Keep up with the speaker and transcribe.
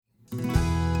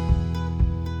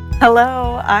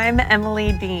Hello, I'm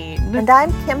Emily Dean. And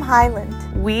I'm Kim Highland.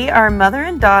 We are mother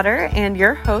and daughter and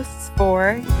your hosts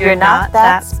for You're Not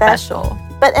That Special.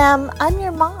 But I'm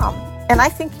your mom, and I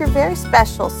think you're very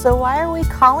special. So why are we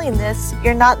calling this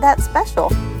You're Not That Special?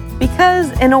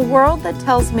 Because in a world that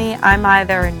tells me I'm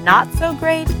either not so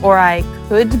great or I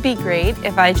could be great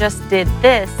if I just did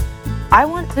this, I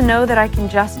want to know that I can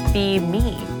just be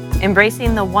me,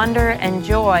 embracing the wonder and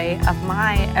joy of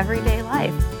my everyday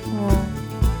life.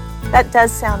 That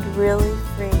does sound really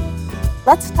free.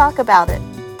 Let's talk about it.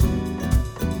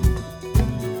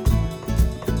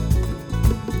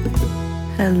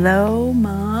 Hello,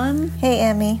 Mom. Hey,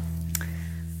 Emmy.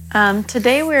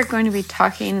 Today we're going to be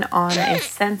talking on a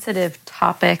sensitive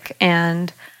topic,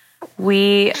 and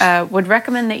we would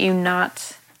recommend that you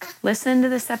not listen to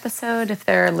this episode if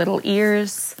there are little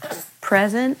ears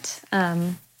present.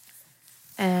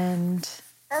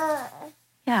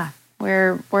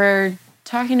 We're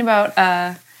talking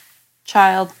about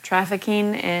child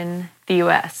trafficking in the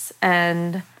U.S.,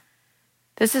 and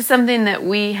this is something that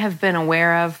we have been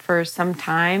aware of for some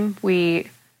time.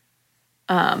 Mom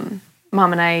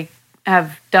and I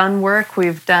have done work.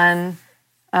 We've done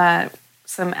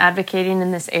some advocating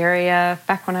in this area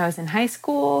back when I was in high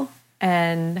school,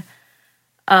 and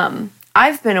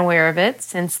I've been aware of it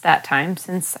since that time,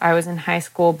 since I was in high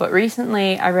school. But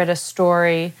recently I read a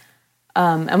story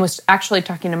and was actually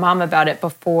talking to Mom about it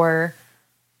before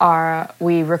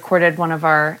we recorded one of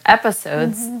our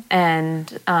episodes,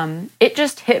 and it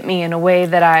just hit me in a way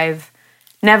that I've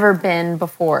never been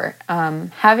before.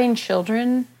 Having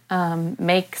children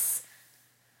makes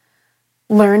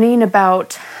learning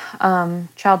about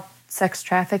child sex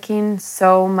trafficking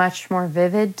so much more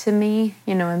vivid to me.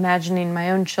 You know, imagining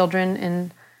my own children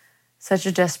in such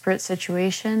a desperate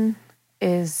situation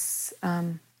is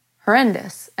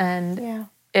horrendous, and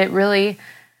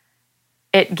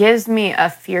it gives me a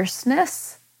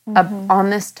fierceness on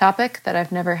this topic that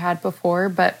I've never had before.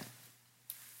 But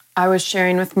I was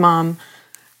sharing with Mom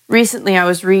recently, I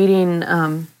was reading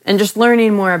and just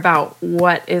learning more about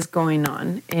what is going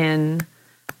on in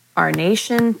our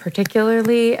nation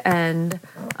particularly, and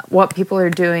what people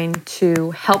are doing to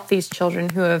help these children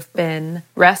who have been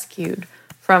rescued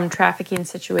from trafficking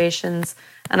situations.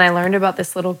 And I learned about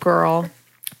this little girl.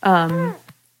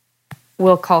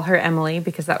 We'll call her Emily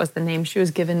because that was the name she was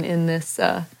given in this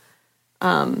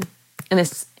Instagram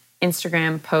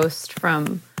post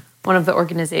from one of the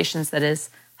organizations that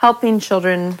is helping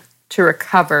children to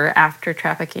recover after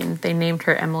trafficking. They named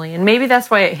her Emily, and maybe that's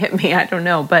why it hit me. I don't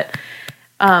know, but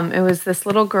it was this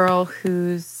little girl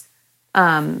whose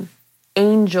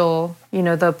angel, you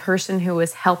know, the person who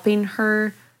was helping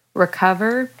her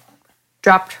recover,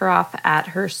 dropped her off at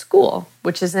her school,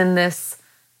 which is in this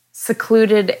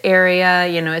secluded area.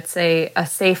 You know, it's a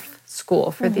safe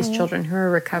school for these children who are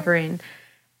recovering.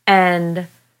 And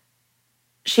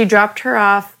she dropped her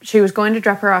off. She was going to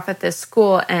drop her off at this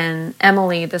school, and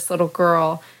Emily, this little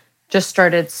girl, just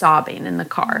started sobbing in the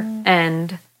car.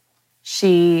 And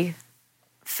she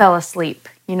fell asleep.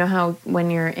 You know how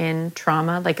when you're in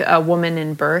trauma, like a woman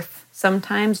in birth,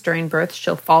 sometimes during birth,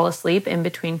 she'll fall asleep in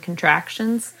between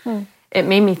contractions. It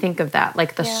made me think of that,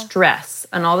 like the stress.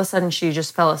 And all of a sudden she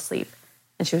just fell asleep.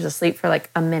 And she was asleep for like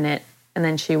a minute. And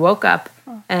then she woke up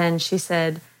and she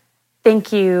said,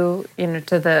 "Thank you, you know,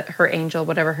 to her angel,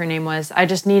 whatever her name was. I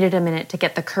just needed a minute to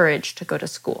get the courage to go to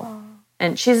school."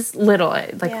 And she's little,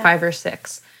 like 5 or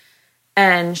 6.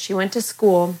 And she went to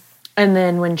school. And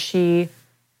then when she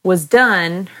was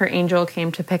done, her angel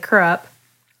came to pick her up.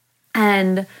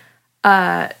 And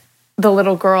the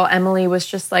little girl, Emily, was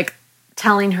just like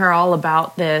telling her all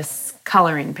about this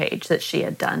coloring page that she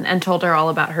had done, and told her all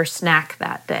about her snack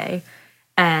that day.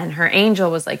 And her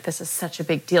angel was like, this is such a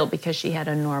big deal because she had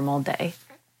a normal day.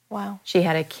 Wow. She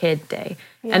had a kid day.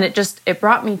 Yeah. And it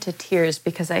brought me to tears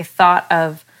because I thought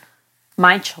of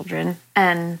my children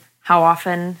and how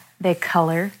often they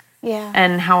color. Yeah.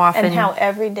 And how often... And how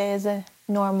every day is a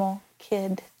normal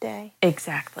kid day.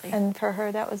 Exactly. And for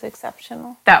her, that was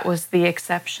exceptional. That was the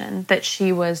exception, that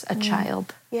she was a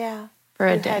child. Yeah. For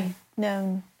a day.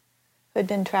 Who had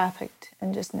been trafficked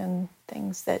and just known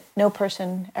things that no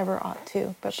person ever ought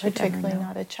to, but particularly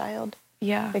not a child.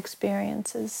 Yeah.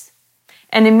 Experiences.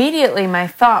 And immediately my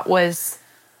thought was,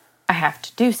 I have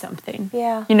to do something.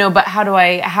 Yeah. You know, but how do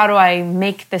I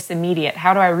make this immediate?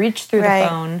 How do I reach through the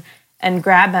phone and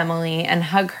grab Emily and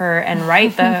hug her and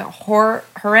right the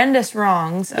horrendous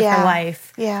wrongs of her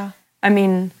life? Yeah. I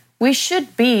mean, we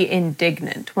should be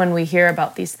indignant when we hear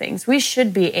about these things. We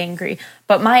should be angry.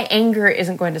 But my anger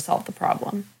isn't going to solve the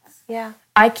problem. Yeah.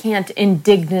 I can't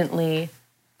indignantly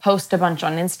post a bunch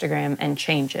on Instagram and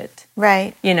change it.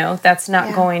 Right. You know, that's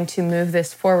not going to move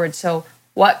this forward. So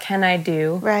what can I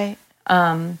do? Right.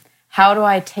 How do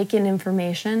I take in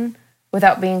information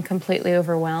without being completely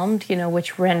overwhelmed, you know,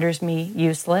 which renders me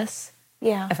useless?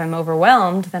 Yeah. If I'm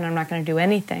overwhelmed, then I'm not going to do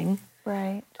anything.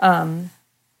 Right. I'm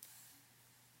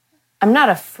not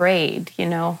afraid, you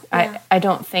know. Yeah. I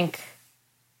don't think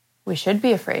we should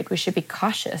be afraid. We should be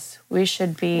cautious. We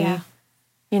should be,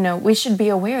 you know, we should be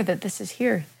aware that this is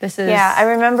here. This is... Yeah, I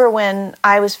remember when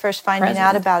I was first finding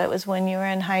out about it was when you were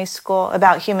in high school,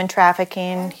 about human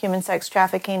trafficking, human sex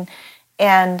trafficking,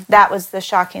 and that was the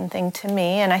shocking thing to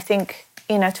me. And I think,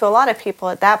 you know, to a lot of people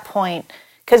at that point,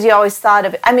 because you always thought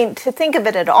of it, I mean, to think of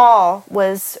it at all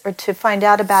was, or to find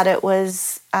out about it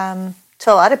was,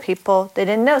 to a lot of people, they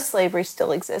didn't know slavery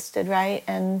still existed, right?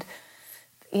 And,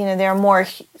 you know, there are more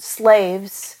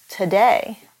slaves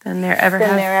today than there ever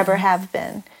have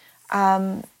been.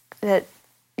 That,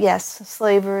 yes,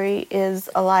 slavery is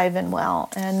alive and well.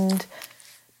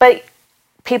 But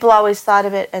people always thought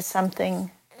of it as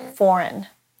something foreign.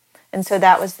 And so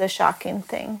that was the shocking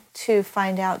thing, to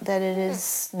find out that it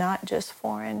is not just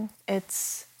foreign,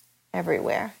 it's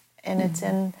everywhere. And it's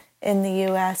in the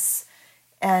U.S.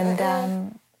 And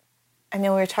I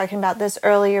know we were talking about this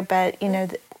earlier, but, you know,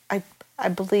 I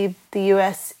believe the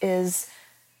U.S. is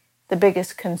the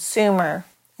biggest consumer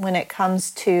when it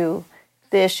comes to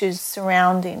the issues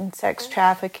surrounding sex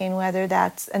trafficking, whether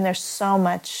that's, and there's so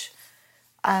much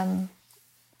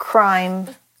crime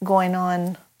going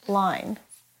online.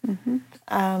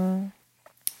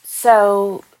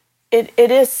 So it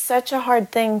is such a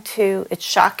hard thing to, it's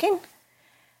shocking,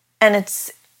 and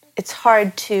it's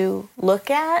hard to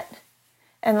look at.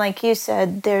 And like you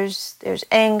said, there's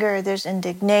anger, there's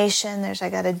indignation, there's I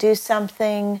got to do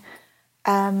something.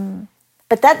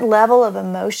 But that level of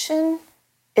emotion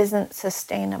isn't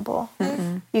sustainable.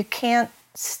 You can't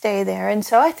stay there. And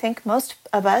so I think most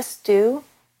of us do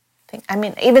think, I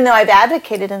mean, even though I've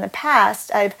advocated in the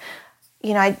past, I'm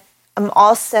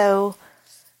also,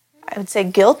 I would say,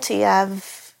 guilty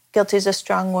is a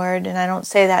strong word, and I don't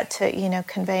say that to, you know,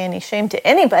 convey any shame to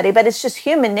anybody, but it's just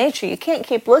human nature. You can't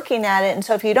keep looking at it. And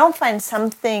so if you don't find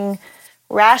something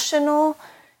rational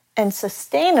and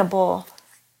sustainable,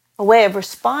 a way of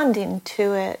responding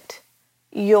to it,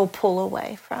 you'll pull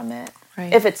away from it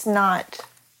if it's not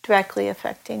directly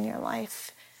affecting your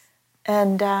life.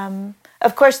 And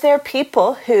of course, there are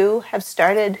people who have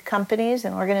started companies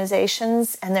and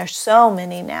organizations, and there's so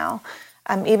many now.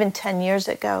 Even 10 years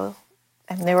ago,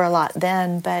 and there were a lot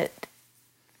then, but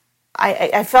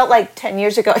I felt like 10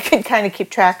 years ago I could kind of keep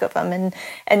track of them,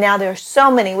 and now there are so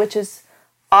many, which is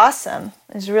awesome.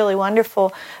 It's really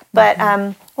wonderful. But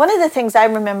one of the things I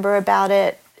remember about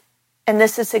it, and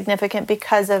this is significant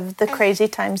because of the crazy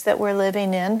times that we're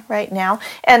living in right now,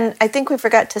 and I think we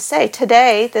forgot to say,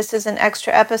 today, this is an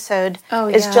extra episode,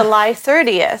 is July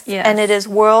 30th, and it is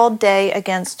World Day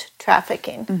Against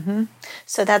Trafficking.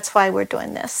 So that's why we're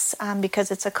doing this,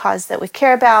 because it's a cause that we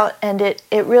care about, and it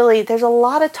really, there's a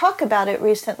lot of talk about it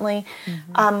recently,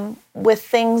 with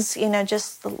things, you know,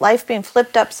 just life being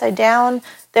flipped upside down.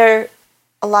 There are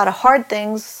a lot of hard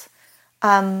things,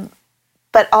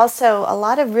 but also a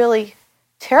lot of really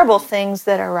terrible things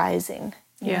that are rising.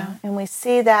 You know? And we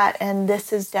see that, and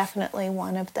this is definitely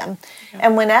one of them.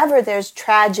 And whenever there's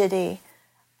tragedy,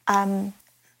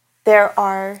 there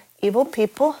are evil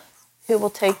people who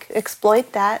will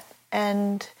exploit that,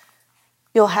 and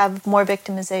you'll have more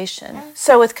victimization.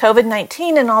 So with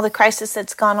COVID-19 and all the crisis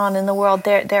that's gone on in the world,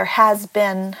 there has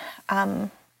been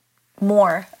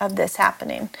more of this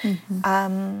happening.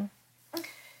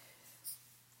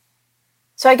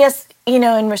 So I guess, you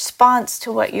know, in response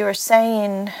to what you were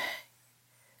saying,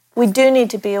 we do need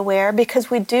to be aware, because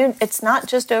it's not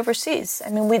just overseas.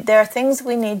 I mean, there are things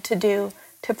we need to do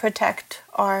to protect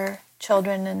our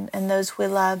children and those we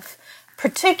love,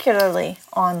 particularly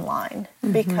online,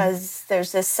 because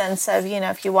there's this sense of, you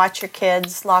know, if you watch your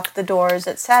kids, lock the doors,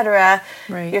 etc.,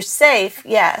 you're safe,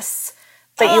 yes,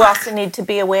 but you also need to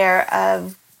be aware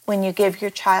of when you give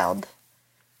your child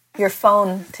your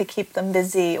phone to keep them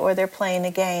busy, or they're playing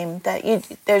a game, that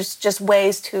there's just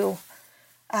ways to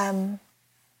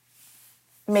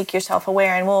make yourself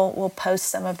aware, and we'll post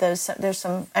some of those. There's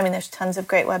tons of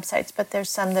great websites, but there's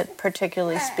some that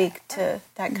particularly speak to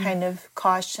that kind of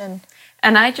caution.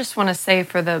 And I just want to say,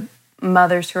 for the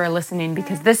mothers who are listening,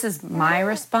 because this is my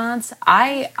response,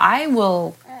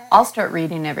 I'll start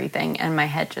reading everything and my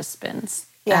head just spins.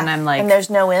 Yeah. And I'm like... And there's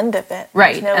no end of it.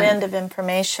 Right. There's no end of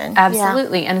information.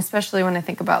 Absolutely. Yeah. And especially when I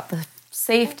think about the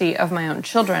safety of my own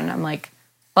children, I'm like,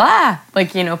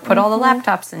 like, put all the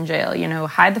laptops in jail,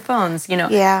 hide the phones,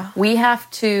 Yeah. We have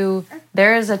to,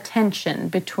 there is a tension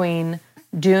between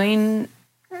doing,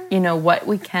 what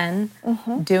we can,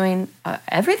 doing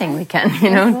everything we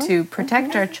can, to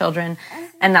protect our children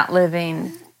and not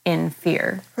living in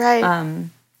fear. Right.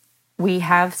 We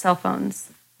have cell phones,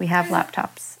 we have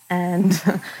laptops, and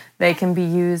they can be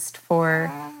used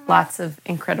for lots of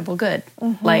incredible good,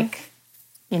 like,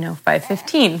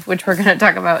 515, which we're going to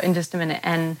talk about in just a minute,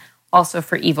 and also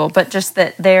for evil. But just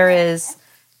that there is,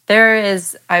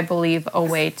 I believe, a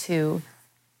way to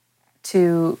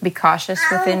be cautious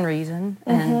within reason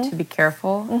and to be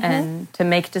careful and to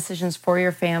make decisions for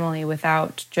your family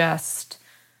without just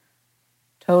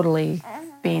totally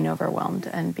being overwhelmed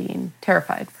and being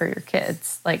terrified for your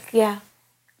kids. Like, Yeah.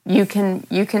 you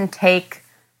can take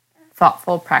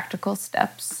thoughtful, practical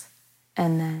steps,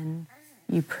 and then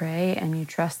you pray and you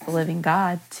trust the living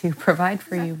God to provide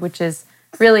for you, which is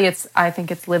really, I think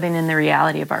it's living in the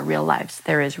reality of our real lives.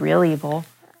 There is real evil,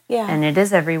 Yeah. and it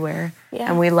is everywhere,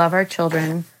 and we love our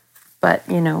children, but,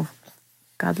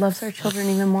 God loves our children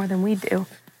even more than we do.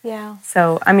 Yeah.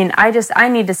 So, I mean, I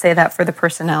need to say that for the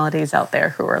personalities out there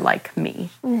who are like me,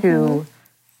 who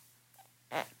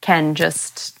can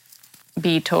just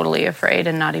be totally afraid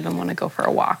and not even want to go for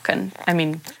a walk. And I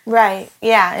mean, Right.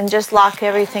 Yeah. And just lock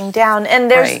everything down. And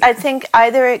there's, Right. I think,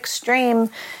 either extreme,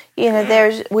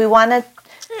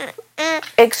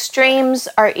 extremes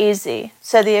are easy.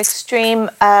 So the extreme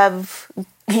of,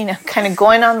 kind of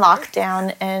going on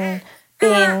lockdown and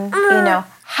being,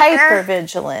 hyper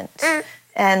vigilant.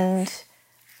 And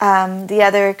the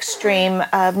other extreme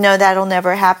of, no, that'll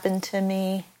never happen to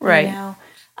me. Right.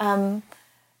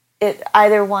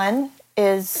 Either one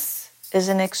is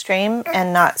an extreme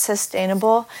and not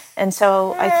sustainable. And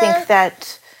so I think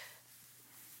that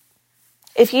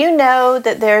if you know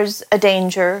that there's a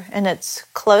danger and it's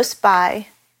close by,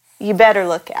 you better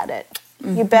look at it.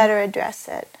 You better address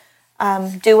it.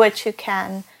 Do what you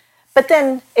can. But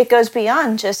then it goes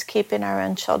beyond just keeping our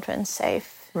own children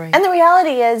safe. Right. And the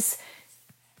reality is,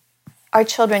 our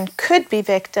children could be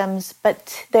victims,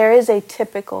 but there is a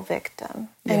typical victim.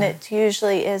 And it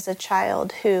usually is a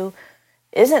child who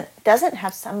doesn't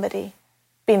have somebody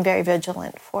being very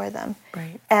vigilant for them.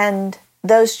 Right. And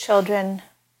those children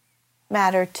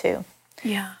matter too.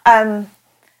 Yeah.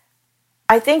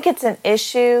 I think it's an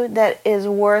issue that is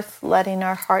worth letting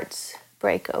our hearts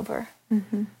break over.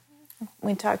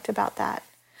 We talked about that.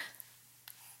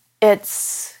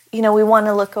 It's, we want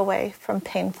to look away from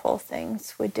painful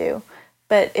things, we do.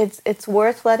 But it's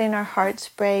worth letting our hearts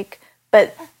break.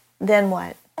 But then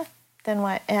what? Then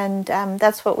what? And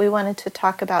that's what we wanted to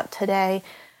talk about today.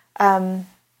 And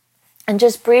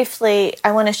just briefly,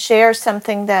 I want to share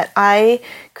something that I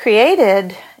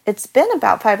created. It's been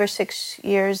about 5 or 6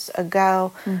 years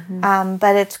ago,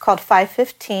 but it's called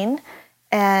 515.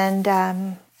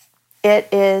 And it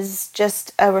is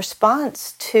just a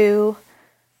response to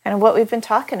kind of what we've been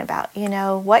talking about.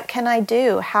 What can I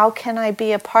do? How can I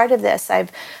be a part of this?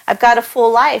 I've got a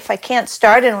full life. I can't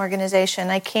start an organization.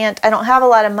 I don't have a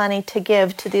lot of money to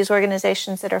give to these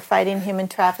organizations that are fighting human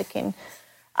trafficking.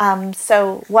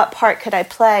 So what part could I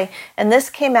play? And this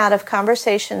came out of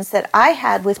conversations that I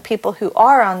had with people who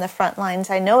are on the front lines.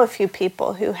 I know a few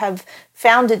people who have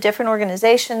founded different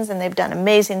organizations, and they've done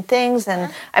amazing things,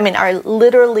 and are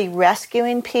literally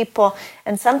rescuing people.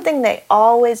 And something they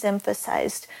always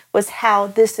emphasized was how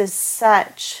this is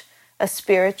such a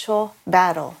spiritual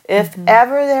battle. If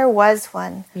ever there was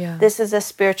one, this is a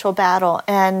spiritual battle.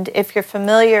 And if you're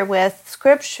familiar with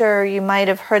Scripture, you might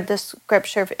have heard the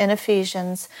Scripture in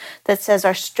Ephesians that says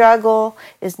our struggle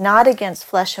is not against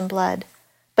flesh and blood,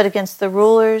 but against the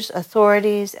rulers,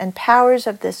 authorities, and powers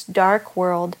of this dark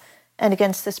world, and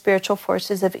against the spiritual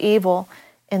forces of evil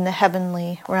in the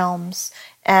heavenly realms.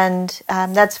 And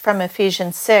that's from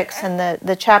Ephesians 6, and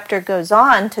the chapter goes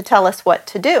on to tell us what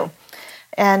to do.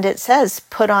 And it says,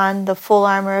 put on the full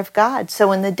armor of God, so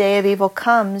when the day of evil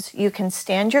comes, you can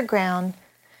stand your ground,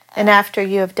 and after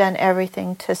you have done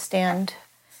everything to stand.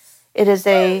 It is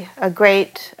a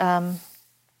great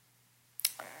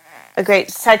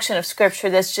section of Scripture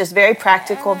that's just very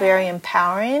practical, very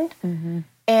empowering.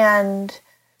 And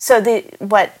so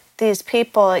what these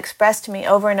people expressed to me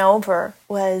over and over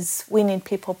was, we need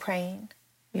people praying.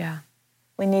 Yeah.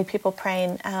 We need people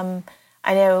praying.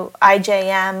 I know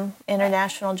IJM,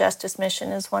 International Justice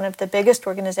Mission, is one of the biggest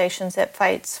organizations that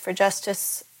fights for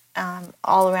justice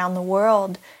all around the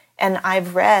world. And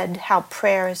I've read how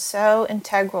prayer is so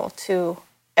integral to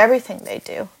everything they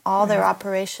do, all their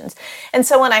operations. And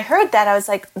so when I heard that, I was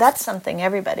like, that's something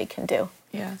everybody can do.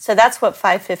 Yeah. So that's what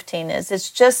 5:15 is.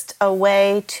 It's just a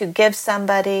way to give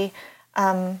somebody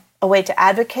a way to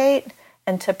advocate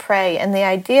and to pray. And the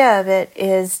idea of it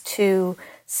is to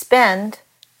spend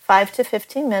 5 to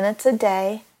 15 minutes a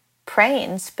day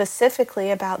praying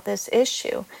specifically about this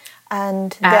issue.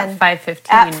 And at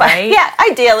 5:15, right? Yeah,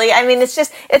 ideally. I mean,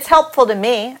 it's helpful to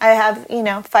me. I have,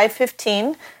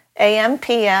 5:15 a.m.,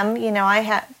 p.m. I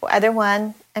have either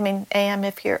one. I mean, a.m.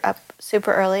 if you're up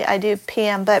super early. I do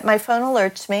p.m., but my phone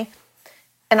alerts me,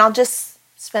 and I'll just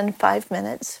spend 5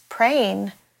 minutes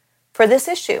praying for this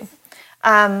issue.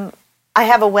 I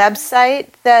have a website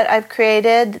that I've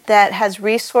created that has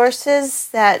resources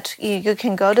that you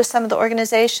can go to some of the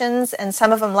organizations, and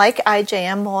some of them, like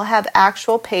IJM, will have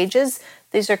actual pages.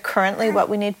 These are currently what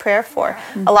we need prayer for.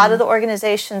 Mm-hmm. A lot of the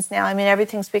organizations now, I mean,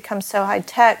 everything's become so high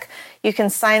tech. You can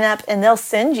sign up and they'll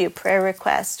send you prayer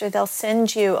requests, or they'll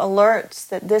send you alerts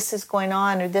that this is going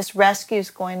on, or this rescue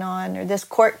is going on, or this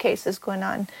court case is going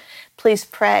on. Please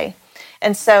pray.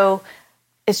 And so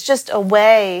it's just a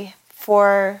way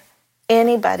for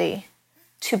anybody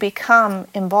to become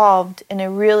involved in a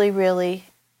really, really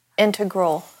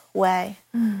integral way.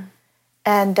 Mm.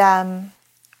 And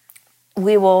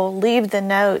we will leave the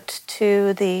note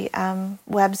to the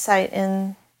website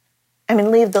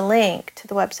leave the link to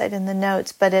the website in the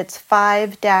notes, but it's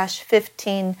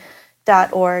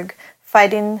 5-15.org,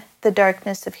 Fighting the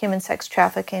Darkness of Human Sex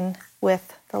Trafficking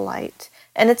with the Light.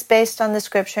 And it's based on the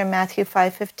scripture in Matthew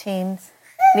 5:15.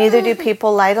 Neither do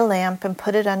people light a lamp and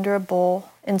put it under a bowl.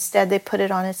 Instead, they put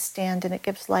it on its stand, and it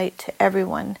gives light to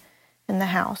everyone in the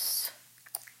house.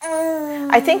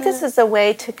 I think this is a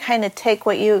way to kind of take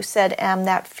what you said, Em,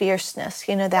 that fierceness,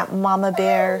 that mama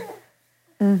bear.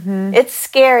 Mm-hmm. It's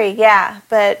scary, yeah,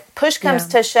 but push comes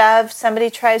to shove. Somebody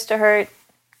tries to hurt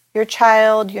your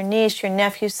child, your niece, your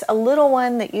nephew, a little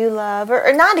one that you love,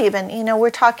 or not even,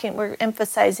 we're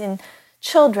emphasizing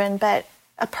children, but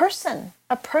a person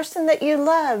that you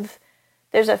love.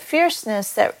 There's a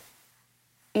fierceness that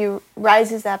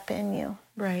rises up in you.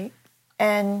 Right.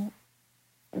 And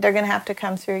they're going to have to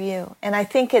come through you. And I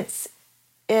think it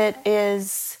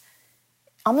is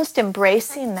almost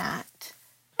embracing that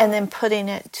and then putting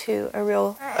it to a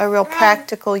real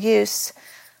practical use.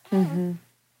 Mm-hmm.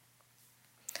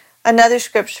 Another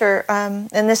scripture,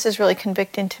 and this is really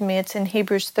convicting to me, it's in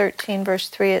Hebrews 13, verse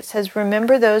 3. It says,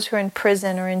 "Remember those who are in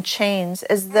prison or in chains,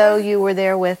 as though you were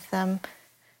there with them,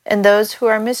 and those who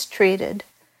are mistreated,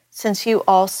 since you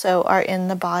also are in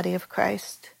the body of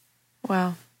Christ."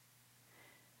 Wow.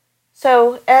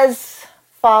 So as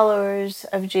followers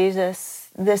of Jesus,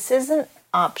 this isn't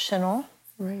optional.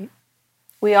 Right.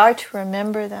 We are to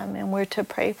remember them, and we're to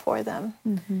pray for them.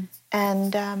 Mm-hmm.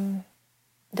 And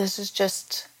this is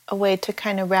just a way to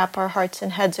kind of wrap our hearts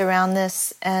and heads around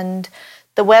this. And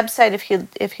the website, if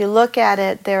you look at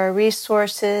it, there are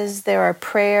resources, there are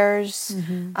prayers,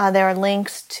 mm-hmm. There are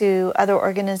links to other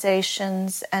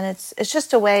organizations, and it's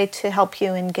just a way to help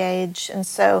you engage. And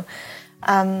so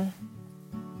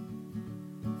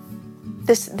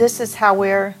this is how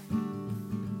we're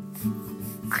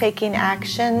taking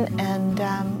action, and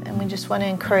we just want to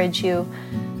encourage you.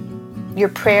 Your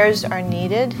prayers are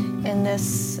needed in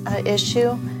this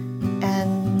issue,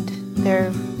 and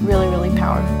they're really, really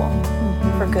powerful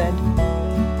for good.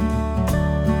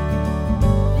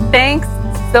 Thanks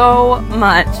so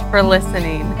much for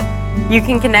listening. You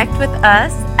can connect with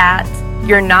us at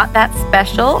You're Not That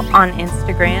Special on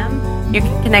Instagram. You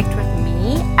can connect with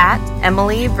me at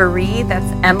Emily Varee,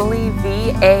 that's Emily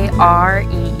Varee,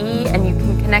 and you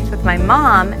can connect with my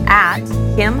mom at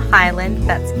Kim Hyland,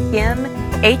 that's Kim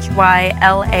Hyland.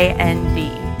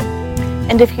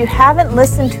 And if you haven't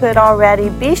listened to it already,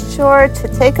 be sure to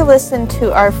take a listen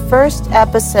to our first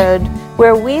episode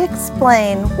where we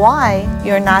explain why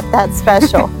you're not that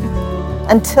special.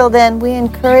 Until then, we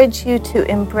encourage you to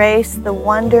embrace the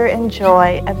wonder and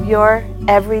joy of your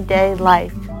everyday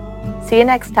life. See you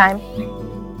next time.